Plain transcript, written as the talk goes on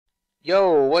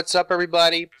Yo, what's up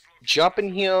everybody?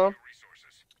 Jumping here,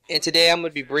 and today I'm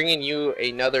going to be bringing you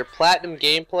another Platinum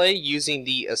gameplay using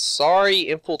the Asari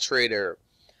Infiltrator,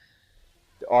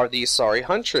 or the Asari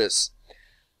Huntress.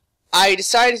 I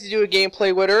decided to do a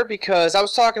gameplay with her because I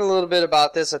was talking a little bit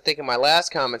about this, I think, in my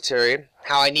last commentary,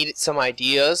 how I needed some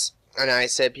ideas, and I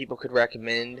said people could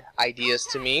recommend ideas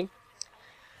to me.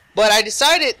 But I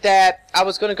decided that I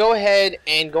was going to go ahead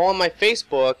and go on my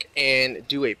Facebook and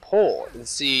do a poll and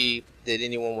see did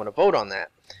anyone want to vote on that.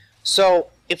 So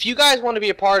if you guys want to be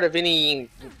a part of any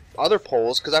other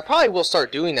polls, because I probably will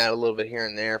start doing that a little bit here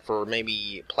and there for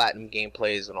maybe Platinum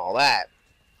gameplays and all that,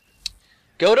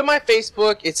 go to my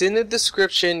Facebook. It's in the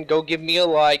description. Go give me a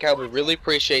like. I would really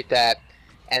appreciate that.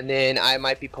 And then I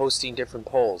might be posting different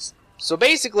polls. So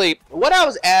basically, what I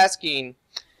was asking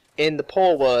in the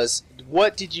poll was,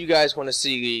 what did you guys want to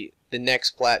see the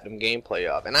next Platinum gameplay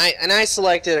of? And I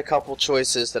selected a couple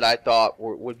choices that I thought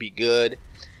would be good,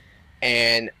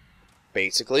 and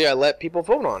basically I let people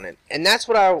vote on it. And that's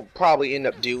what I'll probably end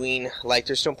up doing. Like,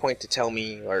 there's no point to tell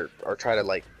me or try to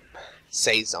like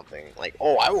say something like,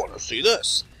 oh, I want to see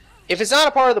this. If it's not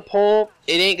a part of the poll,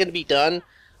 it ain't gonna be done.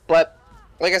 But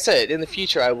like I said, in the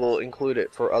future I will include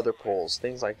it for other polls,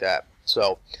 things like that.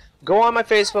 So go on my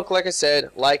Facebook, like I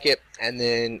said, like it, and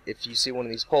then if you see one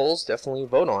of these polls, definitely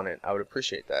vote on it. I would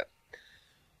appreciate that.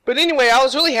 But anyway, I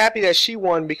was really happy that she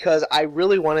won because I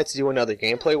really wanted to do another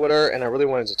gameplay with her, and I really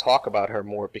wanted to talk about her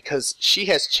more because she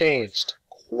has changed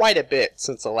quite a bit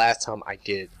since the last time I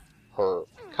did her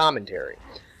commentary.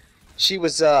 She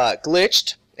was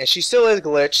glitched, and she still is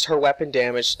glitched. Her weapon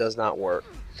damage does not work.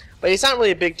 But it's not really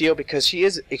a big deal because she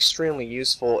is extremely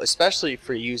useful, especially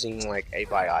for using like a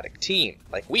biotic team,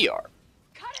 like we are.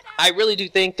 I really do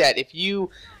think that if you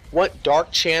want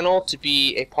Dark Channel to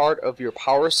be a part of your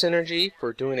power synergy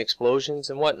for doing explosions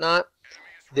and whatnot,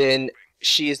 then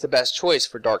she is the best choice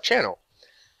for Dark Channel.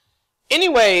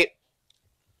 Anyway,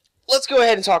 let's go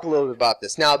ahead and talk a little bit about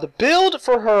this. Now, the build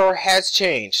for her has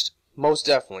changed, most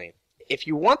definitely. If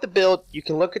you want the build, you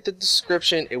can look at the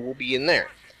description, it will be in there.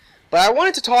 But I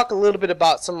wanted to talk a little bit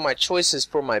about some of my choices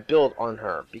for my build on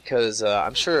her, because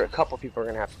I'm sure a couple people are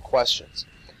going to have questions.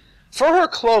 For her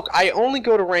cloak, I only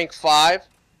go to rank 5,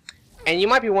 and you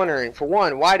might be wondering, for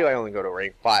one, why do I only go to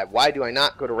rank 5? Why do I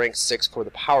not go to rank 6 for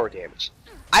the power damage?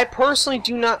 I personally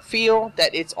do not feel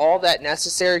that it's all that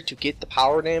necessary to get the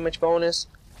power damage bonus.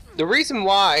 The reason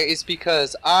why is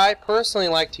because I personally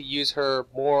like to use her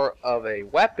more of a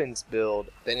weapons build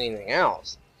than anything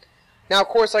else. Now, of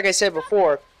course, like I said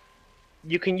before,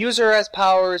 you can use her as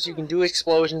powers, you can do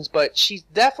explosions, but she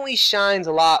definitely shines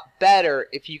a lot better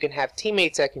if you can have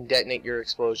teammates that can detonate your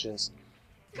explosions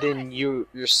than you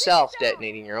yourself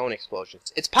detonating your own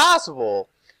explosions. It's possible,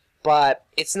 but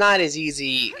it's not as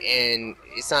easy and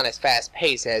it's not as fast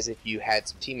paced as if you had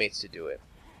some teammates to do it.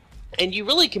 And you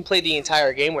really can play the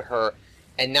entire game with her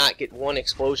and not get one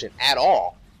explosion at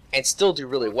all and still do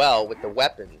really well with the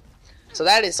weapon. So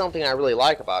that is something I really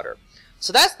like about her.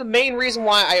 So that's the main reason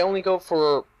why I only go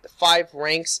for 5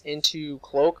 ranks into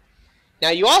Cloak. Now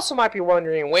you also might be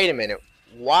wondering, wait a minute,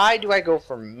 why do I go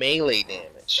for melee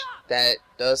damage? That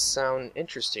does sound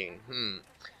interesting.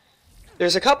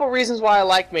 There's a couple reasons why I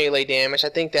like melee damage. I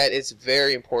think that it's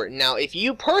very important. Now if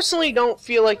you personally don't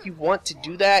feel like you want to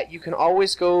do that, you can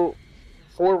always go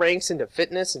 4 ranks into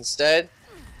fitness instead.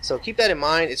 So keep that in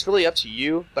mind. It's really up to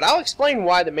you. But I'll explain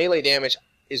why the melee damage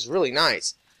is really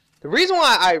nice. The reason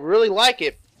why I really like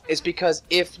it is because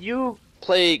if you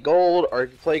play Gold or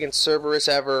if you play against Cerberus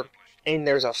ever and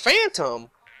there's a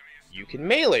Phantom, you can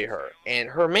melee her. And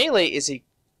her melee is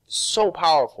so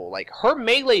powerful. Like, her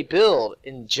melee build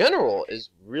in general is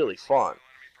really fun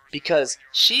because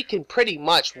she can pretty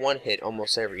much one-hit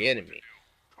almost every enemy.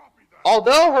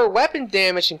 Although her weapon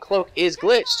damage in Cloak is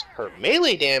glitched, her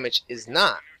melee damage is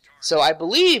not. So I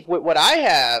believe with what I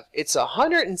have, it's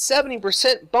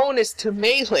 170% bonus to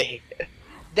melee.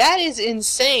 That is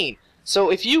insane.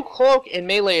 So if you cloak and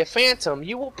melee a Phantom,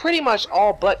 you will pretty much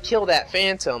all but kill that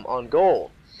Phantom on Gold.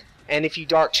 And if you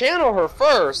Dark Channel her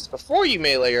first, before you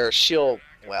melee her, she'll,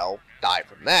 well, die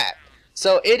from that.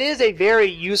 So it is a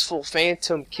very useful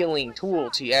Phantom killing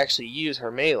tool to actually use her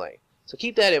melee. So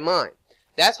keep that in mind.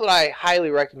 That's what I highly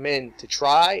recommend to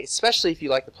try, especially if you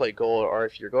like to play Gold, or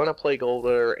if you're going to play Gold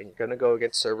with her and you're going to go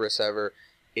against Cerberus ever,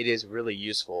 it is really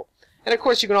useful. And of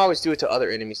course you can always do it to other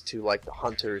enemies too, like the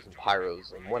Hunters and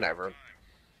Pyros and whatever.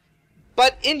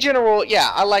 But in general,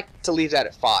 yeah, I like to leave that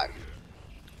at 5.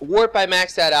 Warp I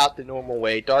maxed that out the normal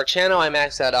way. Dark Channel I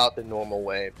maxed that out the normal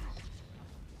way.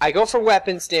 I go for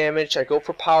weapons damage, I go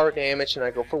for power damage, and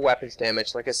I go for weapons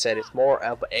damage. Like I said, it's more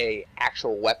of a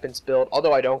actual weapons build.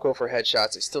 Although I don't go for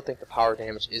headshots, I still think the power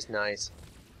damage is nice.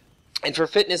 And for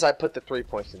fitness, I put the 3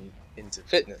 points into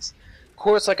fitness. Of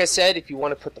course, like I said, if you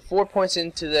want to put the 4 points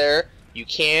into there, you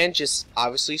can just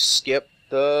obviously skip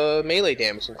the melee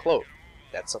damage and cloak.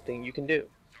 That's something you can do.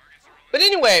 But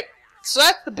anyway, so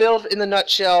that's the build in the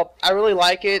nutshell. I really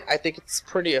like it. I think it's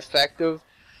pretty effective.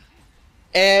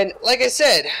 And like I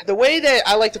said, the way that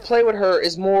I like to play with her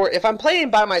is more if I'm playing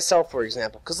by myself, for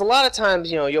example. Because a lot of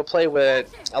times, you know, you'll play with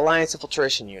Alliance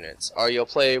Infiltration units, or you'll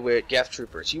play with Geth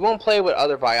Troopers. You won't play with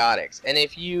other biotics. And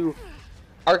if you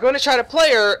are going to try to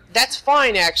play her, that's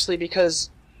fine actually, because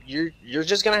you're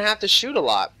just going to have to shoot a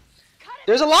lot.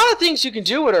 There's a lot of things you can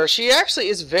do with her. She actually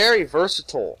is very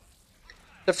versatile.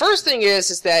 The first thing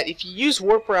is that if you use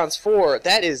Warp Rounds 4,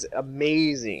 that is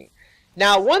amazing.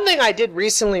 Now, one thing I did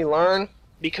recently learn,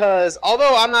 because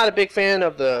although I'm not a big fan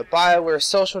of the BioWare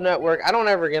social network, I don't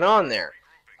ever get on there.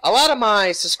 A lot of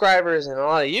my subscribers and a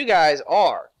lot of you guys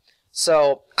are.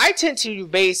 So I tend to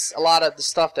base a lot of the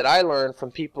stuff that I learn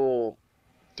from people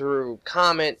through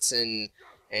comments and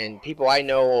people I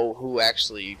know who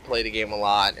actually play the game a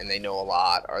lot and they know a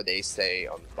lot, or they stay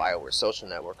on the BioWare social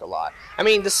network a lot. I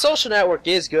mean, the social network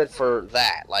is good for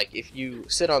that. Like, if you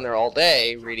sit on there all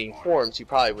day reading forums, you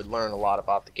probably would learn a lot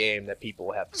about the game that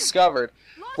people have discovered,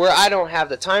 where I don't have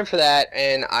the time for that,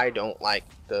 and I don't like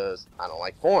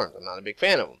forums. I'm not a big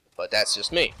fan of them, but that's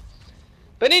just me.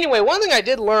 But anyway, one thing I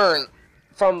did learn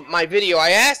from my video, I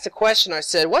asked a question. I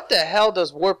said, what the hell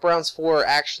does Warp Rounds 4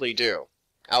 actually do?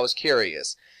 I was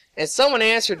curious. And someone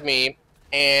answered me,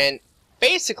 and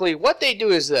basically what they do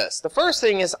is this. The first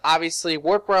thing is, obviously,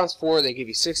 Warp Rounds 4, they give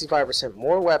you 65%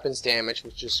 more weapons damage,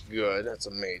 which is good. That's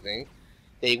amazing.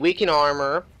 They weaken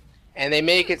armor, and they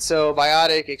make it so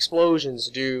biotic explosions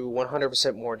do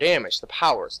 100% more damage. The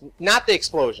powers. Not the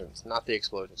explosions. Not the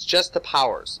explosions. Just the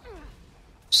powers.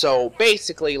 So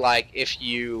basically, like, if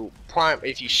you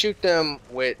shoot them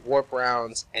with Warp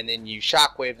Rounds, and then you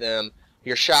shockwave them,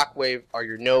 your shockwave or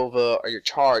your nova or your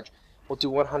charge will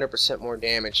do 100% more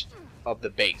damage of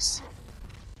the base.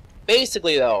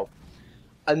 Basically though,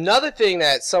 another thing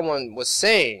that someone was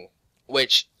saying,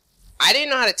 which I didn't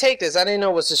know how to take this, I didn't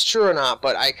know was this true or not,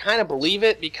 but I kind of believe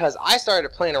it because I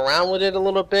started playing around with it a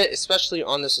little bit, especially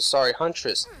on this Asari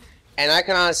Huntress, and I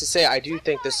can honestly say I do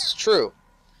think this is true,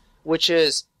 which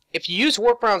is if you use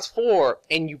Warp Rounds 4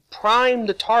 and you prime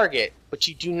the target, but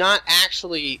you do not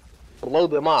actually blow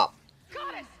them up,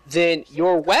 then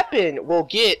your weapon will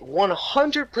get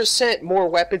 100% more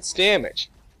weapons damage.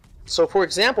 So for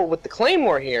example, with the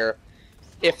Claymore here,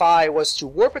 if I was to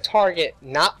warp a target,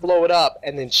 not blow it up,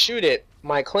 and then shoot it,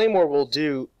 my Claymore will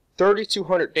do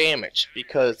 3200 damage,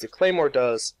 because the Claymore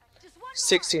does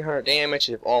 1600 damage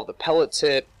if all the pellets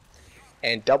hit,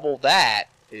 and double that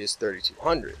is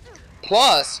 3200.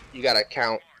 Plus, you gotta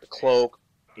count the cloak,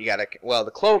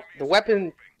 the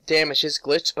weapon damage is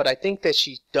glitched, but I think that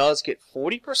she does get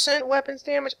 40% weapons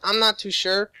damage. I'm not too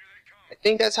sure. I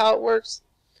think that's how it works.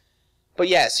 But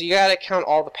yeah, so you gotta count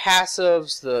all the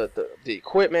passives, the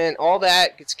equipment, all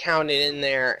that gets counted in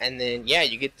there, and then yeah,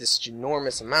 you get this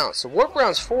enormous amount. So Warp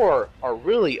Rounds 4 are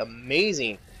really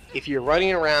amazing if you're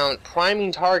running around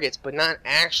priming targets but not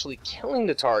actually killing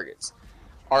the targets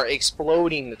or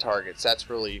exploding the targets. That's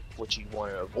really what you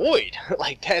want to avoid.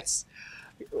 Like, that's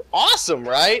awesome,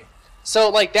 right?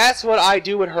 So, like, that's what I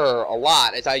do with her a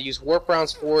lot, is I use Warp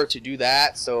Rounds 4 to do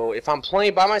that. So, if I'm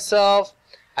playing by myself,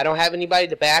 I don't have anybody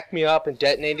to back me up and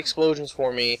detonate explosions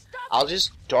for me, I'll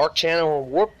just Dark Channel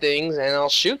and warp things, and I'll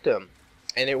shoot them.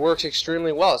 And it works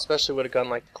extremely well, especially with a gun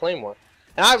like the Claymore.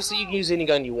 And obviously, you can use any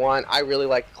gun you want. I really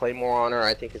like the Claymore on her.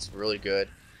 I think it's really good.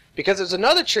 Because there's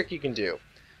another trick you can do.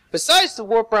 Besides the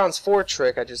Warp Rounds 4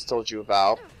 trick I just told you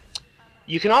about,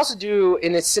 you can also do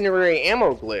an incendiary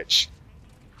ammo glitch.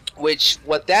 Which,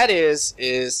 what that is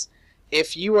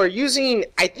if you are using,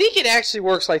 I think it actually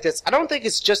works like this. I don't think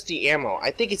it's just the ammo. I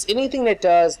think it's anything that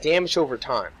does damage over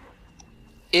time.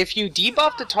 If you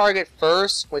debuff the target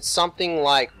first with something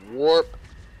like Warp,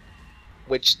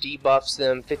 which debuffs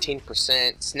them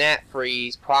 15%, Snap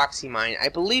Freeze, Proxy Mine, I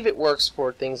believe it works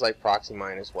for things like Proxy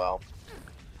Mine as well.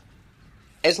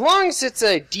 As long as it's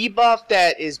a debuff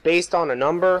that is based on a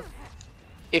number,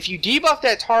 if you debuff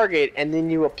that target and then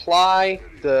you apply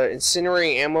the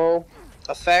incendiary ammo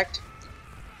effect,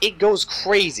 it goes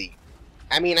crazy.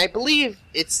 I mean, I believe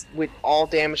it's with all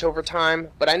damage over time,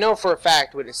 but I know for a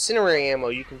fact with incendiary ammo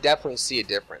you can definitely see a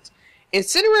difference.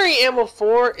 Incendiary ammo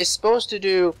 4 is supposed to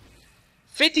do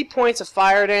 50 points of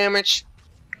fire damage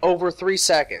over 3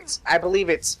 seconds. I believe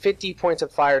it's 50 points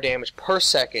of fire damage per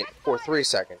second for 3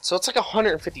 seconds. So it's like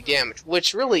 150 damage,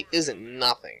 which really isn't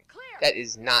nothing. That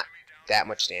is not that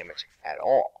much damage at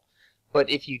all. But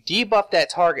if you debuff that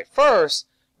target first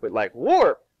with like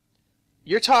warp,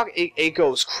 you're talking, it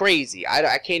goes crazy. I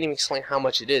can't even explain how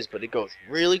much it is, but it goes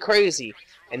really crazy,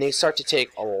 and they start to take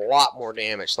a lot more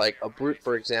damage. Like a brute,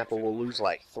 for example, will lose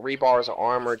like 3 bars of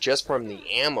armor just from the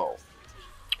ammo,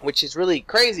 which is really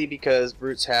crazy because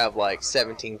brutes have like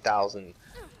 17,000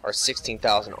 or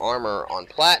 16,000 armor on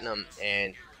platinum,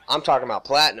 and I'm talking about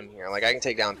platinum here. Like I can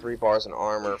take down 3 bars of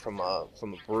armor from a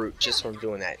brute just from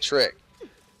doing that trick.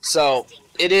 So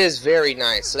it is very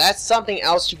nice. So that's something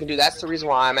else you can do. That's the reason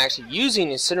why I'm actually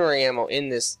using incendiary ammo in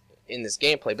this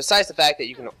gameplay. Besides the fact that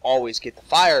you can always get the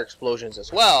fire explosions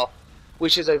as well,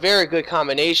 which is a very good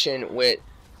combination with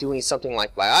doing something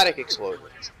like biotic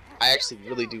explosions. I actually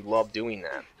really do love doing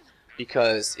that,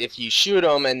 because if you shoot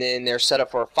them and then they're set up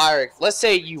for a fire, let's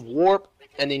say you warp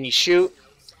and then you shoot,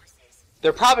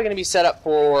 they're probably going to be set up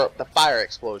for the fire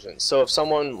explosion. So if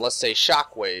someone, let's say,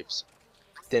 shockwaves,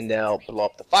 then they'll blow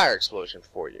up the fire explosion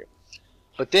for you.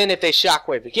 But then if they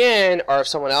shockwave again, or if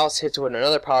someone else hits with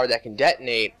another power that can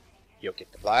detonate, you'll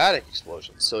get the biotic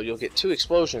explosion. So you'll get 2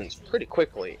 explosions pretty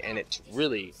quickly, and it's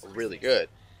really, really good.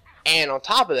 And on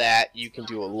top of that, you can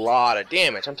do a lot of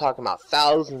damage. I'm talking about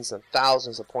thousands and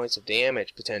thousands of points of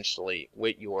damage potentially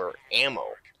with your ammo.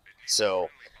 So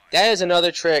that is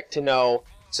another trick to know.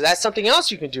 So that's something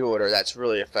else you can do with her that's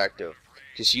really effective.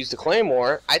 Just use the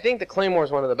Claymore. I think the Claymore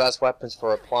is one of the best weapons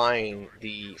for applying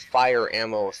the fire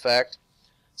ammo effect.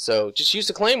 So just use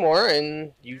the Claymore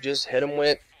and you just hit them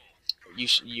with you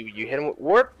hit them with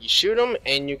warp, you shoot them,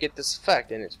 and you get this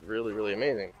effect, and it's really, really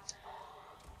amazing.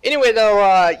 Anyway,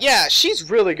 though, yeah, she's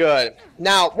really good.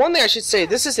 Now, one thing I should say,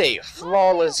 this is a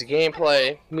flawless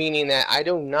gameplay, meaning that I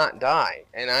do not die.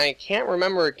 And I can't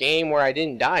remember a game where I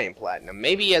didn't die in Platinum.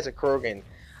 Maybe as a Krogan.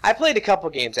 I played a couple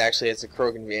games, actually, as a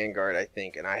Krogan Vanguard, I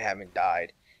think, and I haven't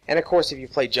died. And, of course, if you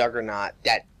play Juggernaut,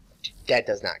 that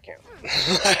does not count.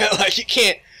 Like, you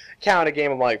can't count a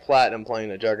game of, like, Platinum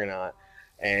playing a Juggernaut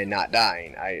and not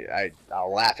dying.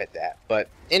 I'll laugh at that. But,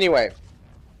 anyway...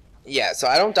 yeah, so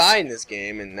I don't die in this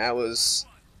game, and I was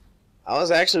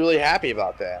actually really happy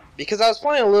about that, because I was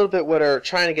playing a little bit with her,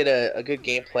 trying to get a good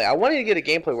gameplay. I wanted to get a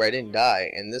gameplay where I didn't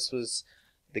die, and this was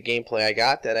the gameplay I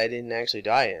got that I didn't actually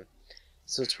die in.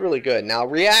 So it's really good. Now,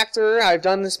 Reactor, I've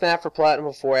done this map for Platinum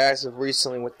before, as of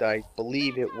recently with, I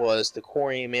believe it was the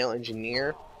Korean male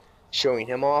engineer, showing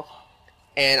him off.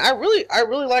 And I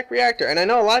really like Reactor, and I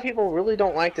know a lot of people really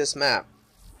don't like this map.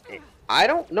 I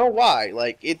don't know why.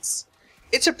 Like, it's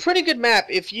a pretty good map.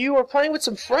 If you are playing with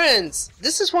some friends,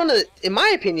 this is one of the, in my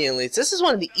opinion at least, this is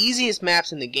one of the easiest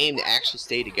maps in the game to actually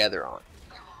stay together on.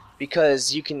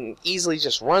 Because you can easily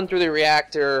just run through the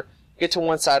reactor, get to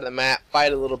one side of the map,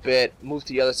 fight a little bit, move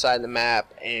to the other side of the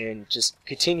map, and just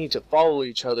continue to follow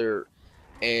each other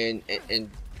and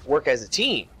work as a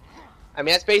team. I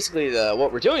mean, that's basically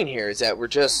what we're doing here, is that we're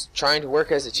just trying to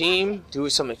work as a team, do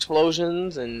some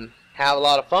explosions, and have a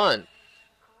lot of fun.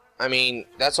 I mean,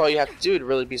 that's all you have to do to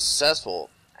really be successful.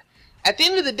 At the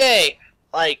end of the day,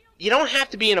 like, you don't have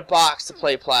to be in a box to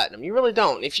play Platinum. You really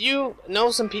don't. If you know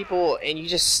some people and you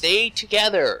just stay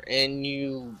together and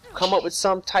you come up with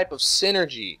some type of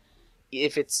synergy,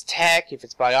 if it's tech, if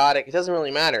it's biotic, it doesn't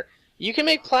really matter. You can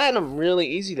make Platinum really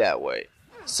easy that way.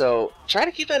 So try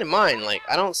to keep that in mind. Like,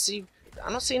 I don't see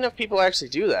enough people actually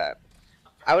do that.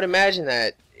 I would imagine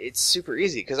that it's super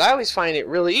easy, because I always find it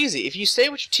really easy. If you stay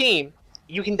with your team,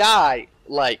 you can die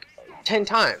like 10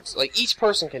 times. Like, each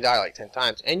person can die like 10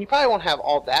 times. And you probably won't have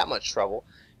all that much trouble,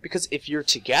 because if you're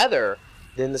together,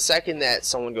 then the second that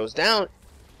someone goes down,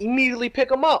 immediately pick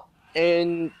them up.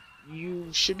 And you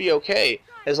should be okay,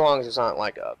 as long as there's not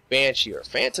like a Banshee or a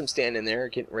Phantom standing there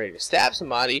getting ready to stab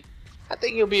somebody. I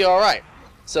think you'll be alright.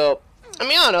 So, I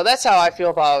mean, I don't know. That's how I feel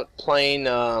about playing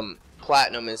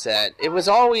Platinum, is that it was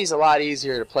always a lot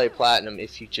easier to play Platinum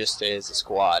if you just stay as a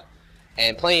squad.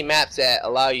 And playing maps that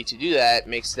allow you to do that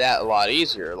makes that a lot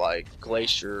easier, like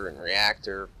Glacier and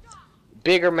Reactor.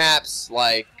 Bigger maps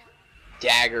like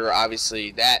Dagger,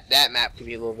 obviously, that map could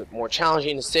be a little bit more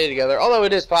challenging to stay together, although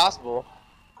it is possible.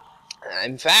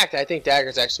 In fact, I think Dagger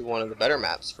is actually one of the better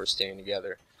maps for staying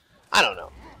together. I don't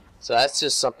know. So that's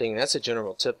just something, that's a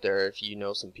general tip there if you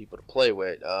know some people to play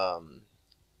with.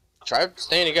 Try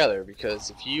staying together, because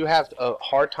if you have a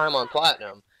hard time on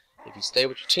Platinum, if you stay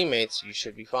with your teammates, you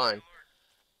should be fine.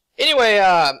 Anyway,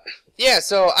 yeah,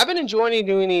 so I've been enjoying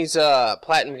doing these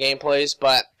Platinum gameplays,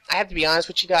 but I have to be honest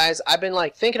with you guys, I've been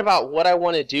like thinking about what I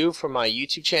want to do for my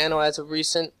YouTube channel as of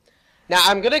recent. Now,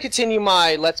 I'm going to continue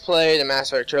my Let's Play, the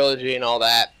Mass Effect Trilogy and all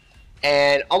that.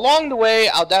 And along the way,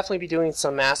 I'll definitely be doing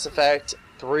some Mass Effect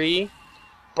 3.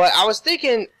 But I was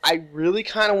thinking, I really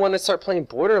kind of want to start playing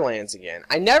Borderlands again.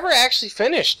 I never actually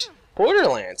finished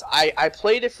Borderlands. I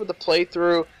played it for the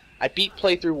playthrough. I beat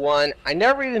playthrough 1. I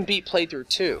never even beat playthrough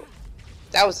 2.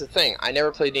 That was the thing. I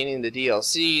never played any of the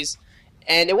DLCs.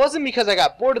 And it wasn't because I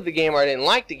got bored of the game or I didn't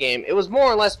like the game. It was more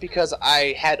or less because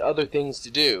I had other things to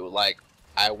do. Like,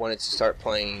 I wanted to start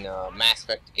playing Mass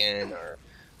Effect again, or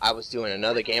I was doing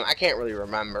another game. I can't really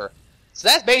remember. So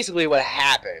that's basically what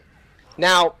happened.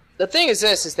 Now, the thing is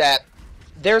this, is that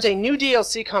there's a new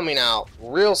DLC coming out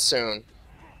real soon,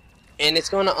 and it's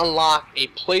going to unlock a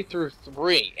playthrough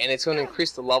 3, and it's going to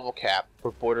increase the level cap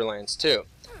for Borderlands 2.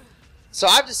 So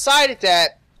I've decided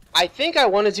that I think I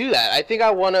want to do that. I think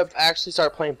I want to actually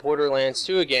start playing Borderlands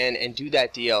 2 again and do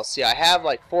that DLC. I have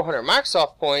like 400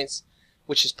 Microsoft points,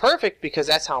 which is perfect because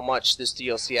that's how much this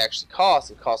DLC actually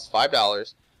costs. It costs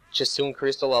 $5 just to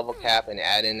increase the level cap and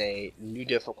add in a new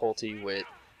difficulty with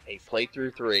a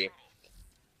playthrough 3.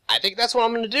 I think that's what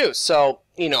I'm going to do. So,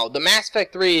 you know, the Mass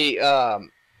Effect 3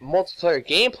 multiplayer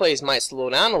gameplays might slow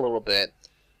down a little bit.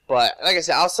 But, like I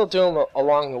said, I'll still do them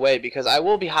along the way because I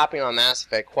will be hopping on Mass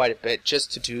Effect quite a bit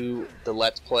just to do the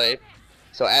Let's Play.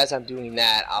 So as I'm doing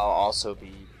that, I'll also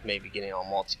be maybe getting on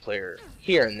multiplayer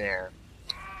here and there.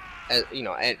 You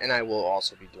know, and I will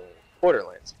also be doing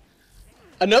Borderlands.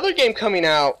 Another game coming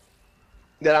out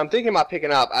that I'm thinking about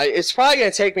picking up, it's probably going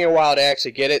to take me a while to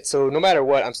actually get it, so no matter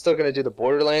what, I'm still going to do the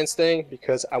Borderlands thing,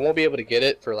 because I won't be able to get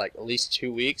it for like at least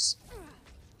 2 weeks.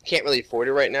 Can't really afford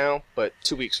it right now, but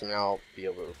 2 weeks from now I'll be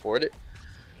able to afford it.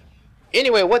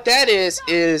 Anyway, what that is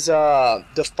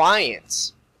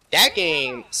Defiance. That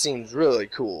game seems really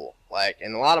cool. Like,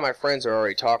 and a lot of my friends are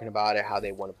already talking about it, how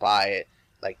they want to buy it.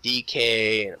 Like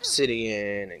DK and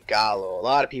Obsidian and Gallo. A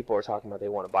lot of people are talking about they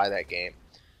want to buy that game.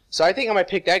 So I think I might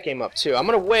pick that game up too. I'm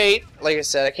gonna wait. Like I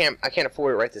said, I can't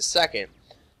afford it right this second,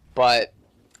 but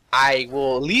I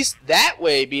will at least that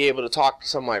way be able to talk to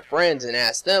some of my friends and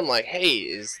ask them like, hey,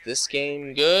 is this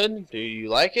game good? Do you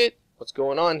like it? What's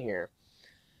going on here?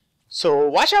 So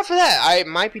watch out for that. I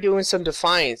might be doing some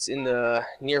Defiance in the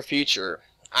near future.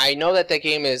 I know that that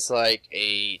game is like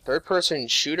a third-person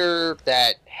shooter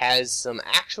that has some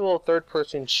actual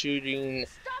third-person shooting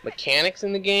mechanics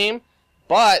in the game,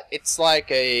 but it's like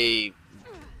a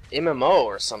MMO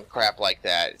or some crap like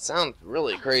that. It sounds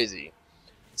really crazy.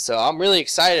 So I'm really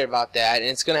excited about that,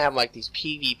 and it's going to have like these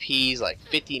PvPs, like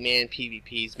 50-man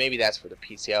PvPs. Maybe that's for the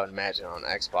PC, I would imagine. On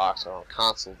Xbox or on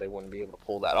console they wouldn't be able to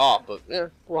pull that off, but yeah,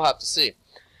 we'll have to see.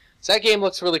 So that game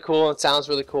looks really cool and sounds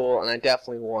really cool, and I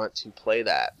definitely want to play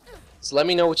that. So let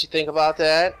me know what you think about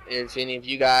that. If any of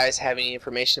you guys have any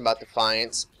information about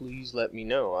Defiance, please let me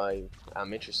know.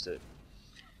 I'm interested.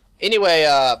 Anyway,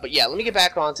 but yeah, let me get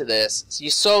back onto this.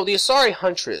 So the Asari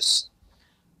Huntress,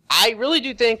 I really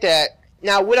do think that,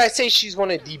 now would I say she's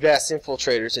one of the best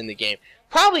infiltrators in the game?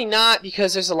 Probably not,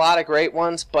 because there's a lot of great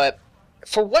ones, but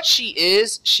for what she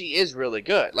is really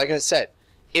good. Like I said,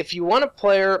 if you want to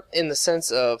play her in the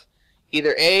sense of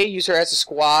either A, use her as a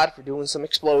squad for doing some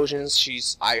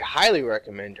explosions, I highly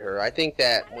recommend her. I think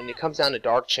that when it comes down to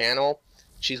Dark Channel,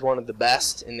 she's one of the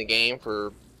best in the game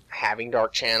for having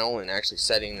Dark Channel and actually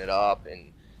setting it up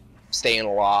and staying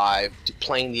alive,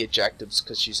 playing the objectives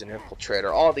because she's an infiltrator,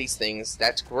 all these things,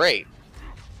 that's great.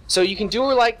 So you can do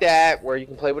her like that, where you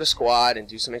can play with a squad and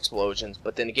do some explosions,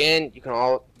 but then again, you can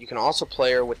also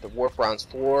play her with the Warp Rounds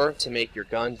 4 to make your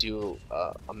gun do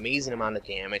an amazing amount of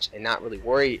damage and not really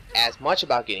worry as much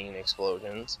about getting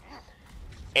explosions.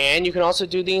 And you can also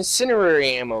do the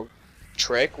Incendiary Ammo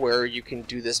trick, where you can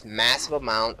do this massive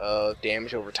amount of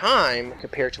damage over time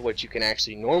compared to what you can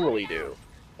actually normally do,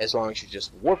 as long as you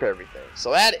just warp everything.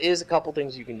 So that is a couple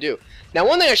things you can do. Now,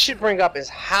 one thing I should bring up is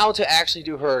how to actually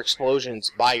do her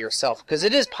explosions by yourself, because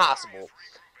it is possible.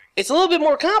 It's a little bit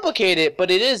more complicated,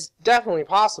 but it is definitely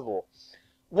possible.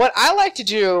 What I like to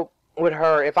do with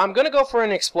her, if I'm going to go for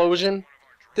an explosion,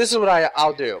 this is what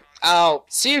I'll do. I'll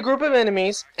see a group of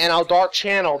enemies, and I'll Dark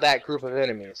Channel that group of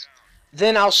enemies.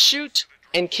 Then I'll shoot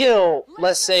and kill,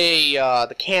 let's say,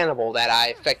 the cannibal that I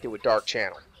affected with Dark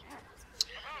Channel.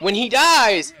 When he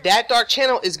dies, that Dark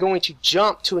Channel is going to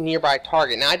jump to a nearby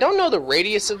target. Now, I don't know the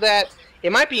radius of that.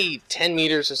 It might be 10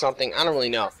 meters or something. I don't really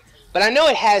know. But I know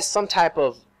it has some type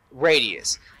of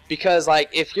radius. Because, like,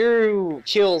 if you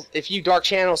Dark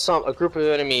Channel a group of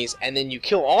enemies and then you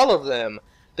kill all of them,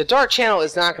 the Dark Channel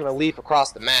is not going to leap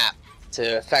across the map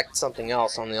to affect something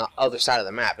else on the other side of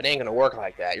the map. It ain't going to work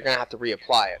like that. You're going to have to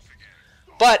reapply it.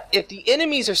 But if the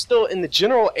enemies are still in the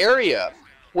general area,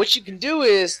 what you can do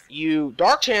is you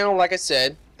Dark Channel, like I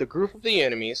said, the group of the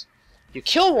enemies, you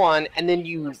kill one, and then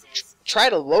you try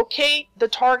to locate the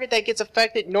target that gets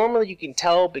affected. Normally you can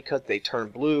tell because they turn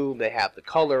blue, they have the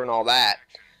color and all that.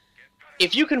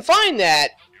 If you can find that,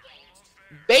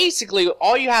 basically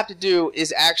all you have to do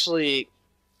is actually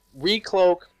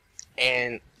recloak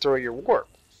and throw your warp,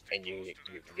 and you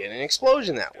can get an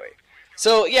explosion that way.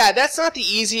 So yeah, that's not the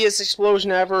easiest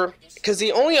explosion ever, because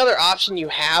the only other option you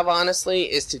have, honestly,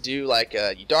 is to do like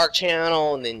a dark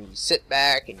channel, and then you sit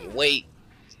back and you wait,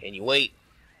 and you wait,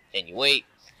 and you wait,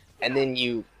 and then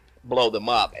you blow them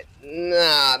up.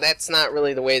 Nah, that's not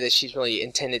really the way that she's really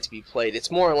intended to be played.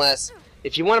 It's more or less,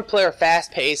 if you want to play her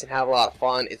fast pace and have a lot of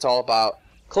fun, it's all about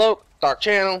cloak, dark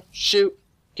channel, shoot,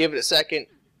 give it a second,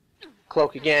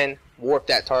 cloak again, warp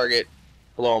that target,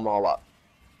 blow them all up.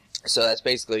 So that's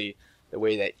basically the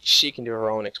way that she can do her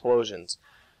own explosions.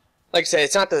 Like I said,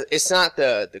 it's not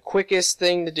the quickest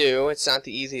thing to do, it's not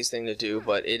the easiest thing to do,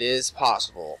 but it is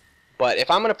possible. But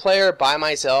if I'm going to play her by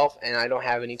myself and I don't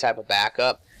have any type of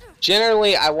backup,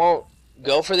 generally I won't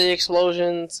go for the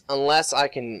explosions unless I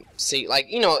can see, like,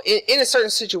 you know, in a certain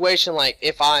situation, like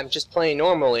if I'm just playing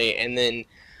normally and then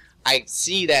I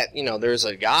see that, you know, there's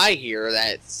a guy here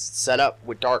that's set up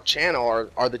with dark channel,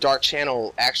 or the dark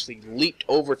channel actually leaped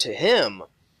over to him,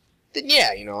 then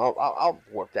yeah, you know, I'll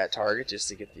warp that target just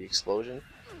to get the explosion.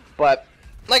 But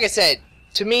like I said,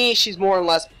 to me, she's more or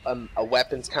less a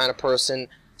weapons kind of person.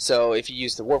 So if you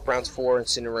use the warp rounds 4,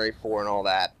 incinerate 4, and all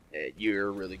that,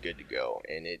 you're really good to go,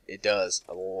 and it does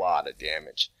a lot of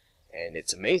damage, and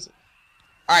it's amazing.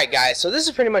 Alright guys, so this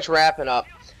is pretty much wrapping up.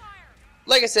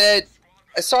 Like I said,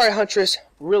 Asari Huntress,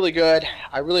 really good.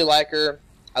 I really like her.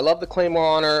 I love the Claymore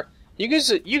on her. You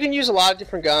can use a lot of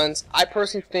different guns. I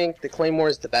personally think the Claymore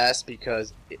is the best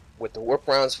because with the warp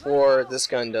rounds 4, this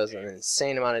gun does an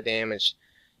insane amount of damage.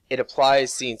 It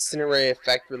applies the incinerate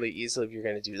effect really easily if you're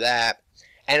going to do that.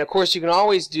 And of course, you can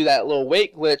always do that little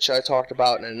weight glitch I talked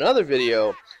about in another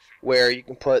video, where you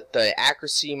can put the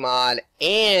accuracy mod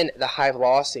and the high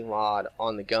velocity mod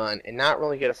on the gun and not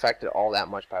really get affected all that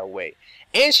much by weight.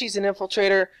 And she's an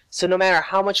infiltrator, so no matter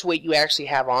how much weight you actually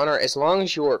have on her, as long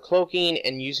as you're cloaking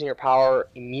and using your power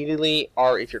immediately,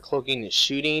 or if you're cloaking and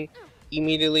shooting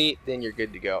immediately, then you're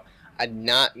good to go. I did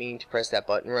not mean to press that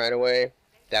button right away.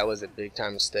 That was a big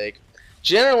time mistake.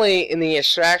 Generally, in the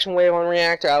extraction wave on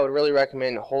reactor, I would really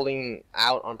recommend holding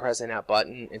out on pressing that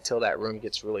button until that room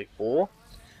gets really full.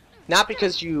 Not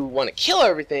because you want to kill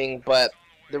everything, but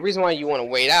the reason why you want to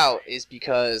wait out is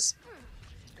because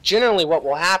generally what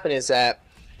will happen is that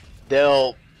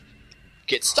they'll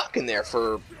get stuck in there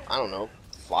for, I don't know,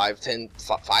 5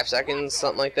 seconds,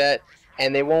 something like that,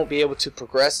 and they won't be able to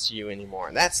progress to you anymore.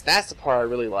 And that's the part I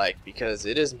really like, because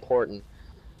it is important.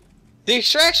 The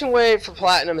extraction wave for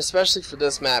Platinum, especially for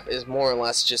this map, is more or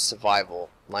less just survival.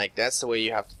 Like, that's the way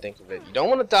you have to think of it. You don't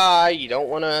want to die, you don't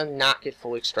want to not get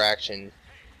full extraction.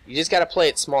 You just got to play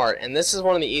it smart, and this is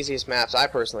one of the easiest maps I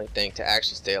personally think to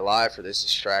actually stay alive for this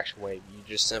extraction wave. You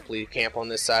just simply camp on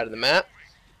this side of the map,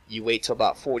 you wait till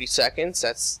about 40 seconds,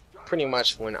 that's pretty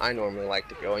much when I normally like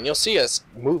to go, and you'll see us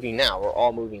moving now, we're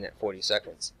all moving at 40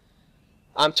 seconds.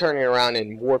 I'm turning around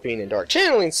and warping and dark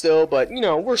channeling still, but you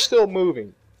know, we're still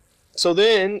moving. So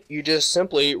then, you just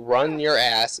simply run your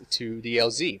ass to the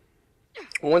LZ.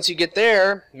 Once you get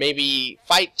there, maybe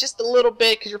fight just a little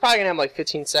bit, because you're probably going to have like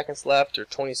 15 seconds left or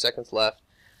 20 seconds left.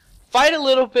 Fight a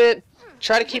little bit,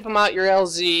 try to keep them out your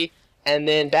LZ, and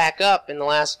then back up in the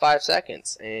last 5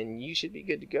 seconds, and you should be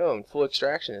good to go. And full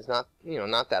extraction is not, you know,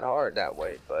 not that hard that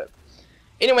way. But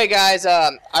anyway, guys,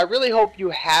 I really hope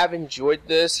you have enjoyed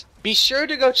this. Be sure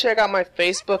to go check out my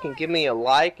Facebook and give me a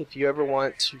like if you ever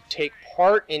want to take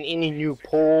part in any new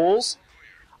polls.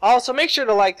 Also, make sure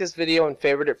to like this video and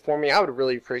favorite it for me. I would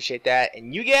really appreciate that.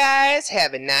 And you guys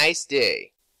have a nice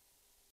day.